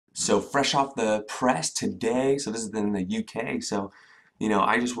So fresh off the press today, so this is in the UK, so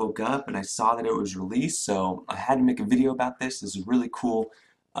I just woke up and I saw that it was released, so I had to make a video about this. This is really cool.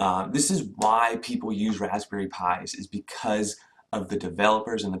 This is why people use Raspberry Pis, is because of the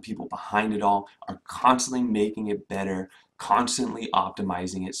developers and the people behind it all are constantly making it better, constantly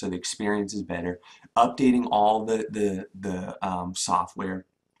optimizing it so the experience is better, updating all the software.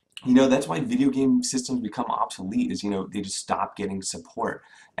 That's why video game systems become obsolete is, they just stop getting support.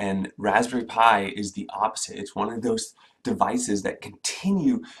 And Raspberry Pi is the opposite. It's one of those devices that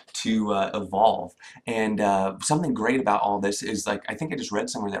continue to evolve. And something great about all this is, like, I think I just read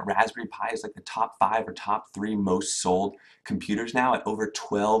somewhere that Raspberry Pi is like the top 5 or top 3 most sold computers now at over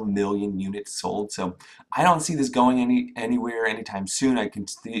 12 million units sold. So I don't see this going anywhere anytime soon.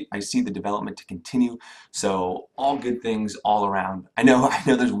 I see the development to continue. So all good things all around. I know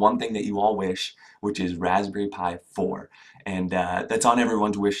there's one thing that you all wish, which is Raspberry Pi 4, and that's on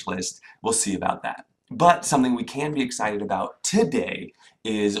everyone's wish list. We'll see about that. But something we can be excited about today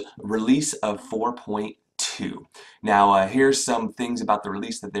is release of 4.2. Now, here's some things about the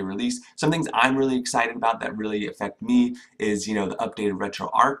release that they released. Some things I'm really excited about that really affect me is, the updated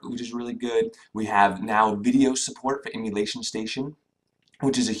RetroArch, which is really good. We have now video support for Emulation Station,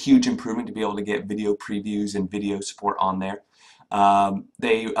 which is a huge improvement to be able to get video previews and video support on there.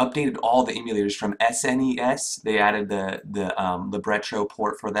 They updated all the emulators from SNES. They added the Libretto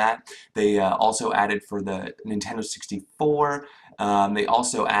port for that. They also added for the Nintendo 64. They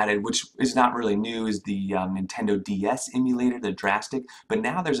also added, which is not really new, is the Nintendo DS emulator, the Drastic. But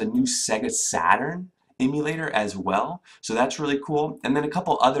now there's a new Sega Saturn emulator as well, so that's really cool. And then a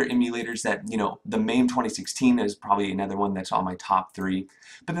couple other emulators that, the MAME 2016 is probably another one that's on my top 3.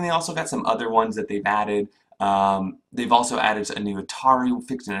 But then they also got some other ones that they've added. They've also added a new Atari,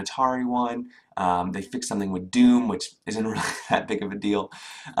 fixed an Atari one. They fixed something with Doom, which isn't really that big of a deal.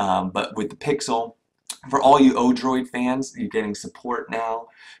 But with the Pixel, for all you Odroid fans, you're getting support now.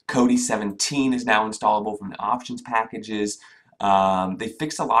 Kodi 17 is now installable from the options packages. They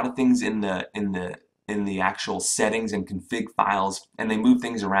fixed a lot of things in the actual settings and config files, and they move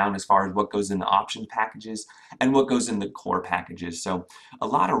things around as far as what goes in the options packages and what goes in the core packages. So a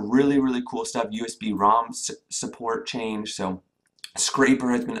lot of really cool stuff. USB ROM support change, so Scraper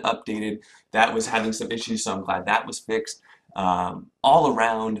has been updated. That was having some issues, so I'm glad that was fixed. All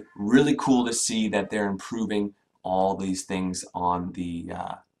around, really cool to see that they're improving all these things on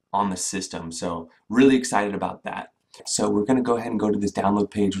the system. So really excited about that. So we're going to go ahead and go to this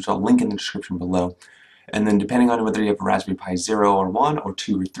download page, which I'll link in the description below. And then depending on whether you have a Raspberry Pi 0 or 1 or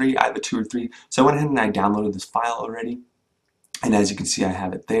 2 or 3, I have a 2 or 3. So I went ahead and I downloaded this file already. And as you can see, I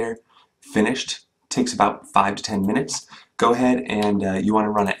have it there, finished. Takes about 5 to 10 minutes. Go ahead and you want to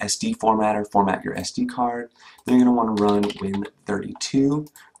run an SD formatter, format your SD card. Then you're going to want to run Win32,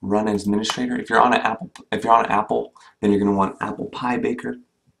 run as administrator. If you're on an Apple, then you're going to want Apple Pi Baker.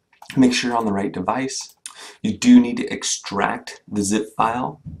 Make sure you're on the right device. You do need to extract the zip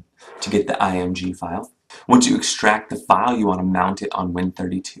file to get the IMG file. Once you extract the file, you want to mount it on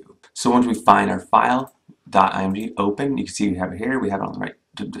Win32. So once we find our file, .img, open, you can see we have it here. We have it on the right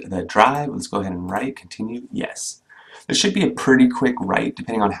the drive. Let's go ahead and write, continue, yes. This should be a pretty quick write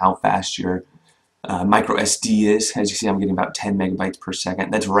depending on how fast your micro SD is. As you see, I'm getting about 10 megabytes per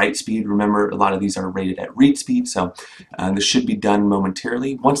second. That's write speed. Remember, a lot of these are rated at read speed, so this should be done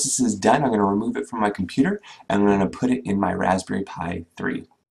momentarily. Once this is done, I'm going to remove it from my computer and I'm going to put it in my Raspberry Pi 3.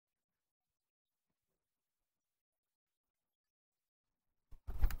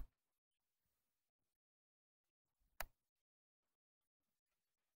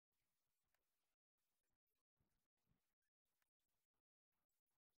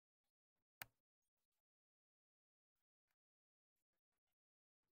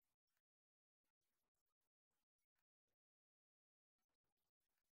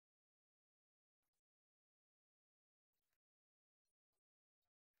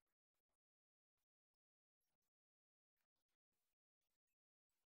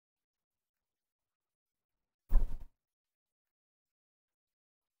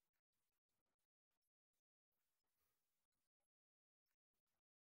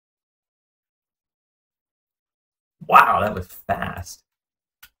 Wow, that was fast.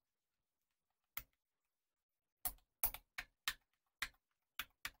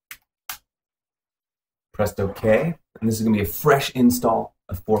 Pressed OK, and this is going to be a fresh install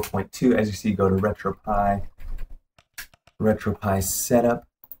of 4.2. As you see, go to RetroPie setup,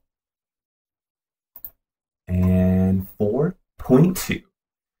 and 4.2.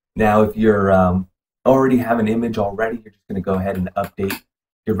 Now, if you're already have an image already, you're just going to go ahead and update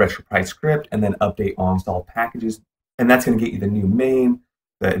your RetroPie script and then update all installed packages, and that's going to get you the new MAME,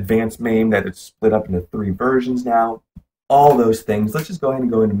 the advanced MAME that it's split up into 3 versions now, all those things. Let's just go ahead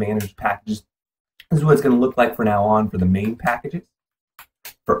and go into manage packages. This is what it's going to look like from now on for the main packages.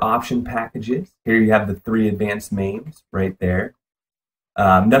 For option packages, here you have the 3 advanced MAMEs right there.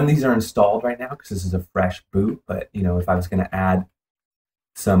 None of these are installed right now because this is a fresh boot, but you know, if I was going to add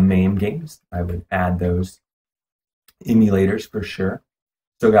some MAME games, I would add those emulators for sure.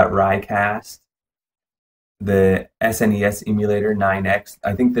 Still got ReYcast, the SNES emulator 9X.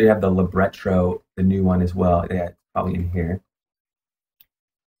 I think they have the Libretro, the new one as well. Yeah, it's probably in here.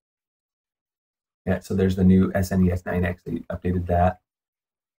 Yeah, so there's the new SNES 9X. They updated that.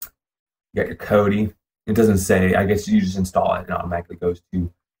 You got your Kodi. It doesn't say, I guess you just install it and it automatically goes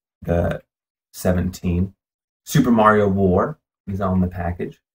to the 17. Super Mario War is on the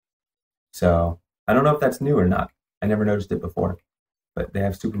package. So I don't know if that's new or not. I never noticed it before, but they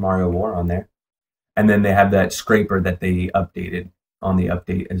have Super Mario War on there. And then they have that scraper that they updated on the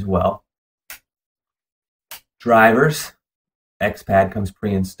update as well. Drivers, XPad comes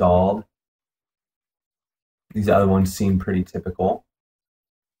pre-installed. These other ones seem pretty typical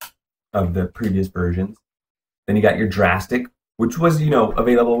of the previous versions. Then you got your Drastic, which was, you know,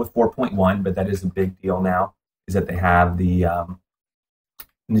 available with 4.1, but that is a big deal now, is that they have the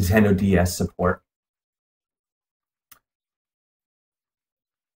Nintendo DS support.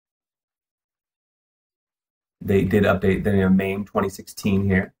 They did update the MAME 2016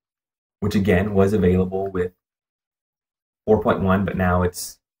 here, which again was available with 4.1, but now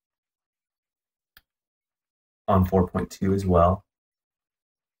it's on 4.2 as well.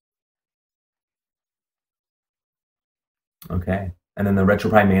 Okay, and then the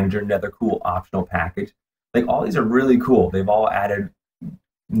RetroPie Manager, another cool optional package. Like, all these are really cool. They've all added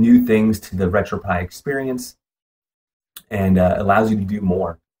new things to the RetroPie experience and allows you to do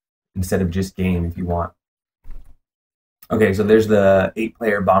more instead of just game if you want. Okay, so there's the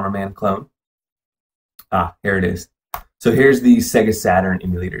 8-player Bomberman clone. Ah, here it is. So here's the Sega Saturn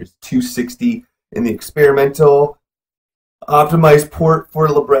emulators. 260 in the experimental, optimized port for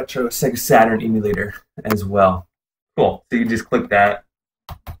Libretro Sega Saturn emulator as well. Cool. So you just click that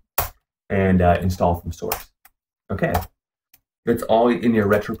and install from source. Okay. That's all in your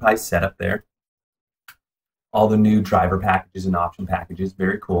RetroPie setup there. All the new driver packages and option packages.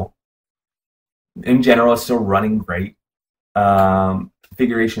 Very cool. In general, it's still running great.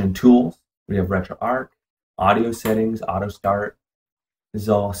 Configuration and tools. We have RetroArch, audio settings, auto start. This is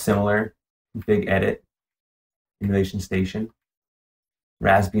all similar. Config edit, emulation station,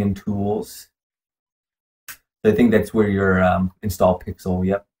 Raspbian tools. So I think that's where your install pixel.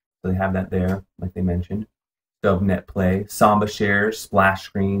 Yep. So they have that there, like they mentioned. So net play, Samba shares, splash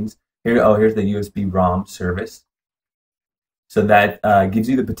screens. Here, oh, here's the USB ROM service. So that gives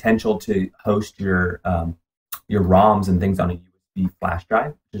you the potential to host your ROMs and things on a USB flash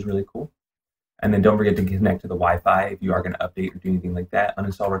drive, which is really cool. And then don't forget to connect to the Wi-Fi if you are going to update or do anything like that.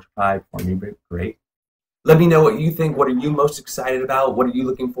 Uninstall RetroPie for me, great. Let me know what you think. What are you most excited about? What are you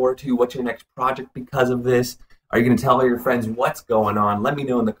looking forward to? What's your next project because of this? Are you going to tell all your friends what's going on? Let me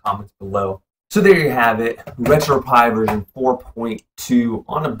know in the comments below. So there you have it, RetroPie version 4.2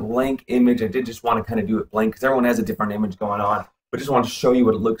 on a blank image. I did just want to kind of do it blank because everyone has a different image going on, but just want to show you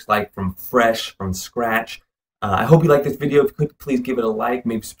what it looks like from fresh, from scratch. I hope you like this video. If you could, please give it a like,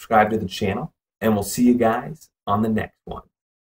 maybe subscribe to the channel, and we'll see you guys on the next one.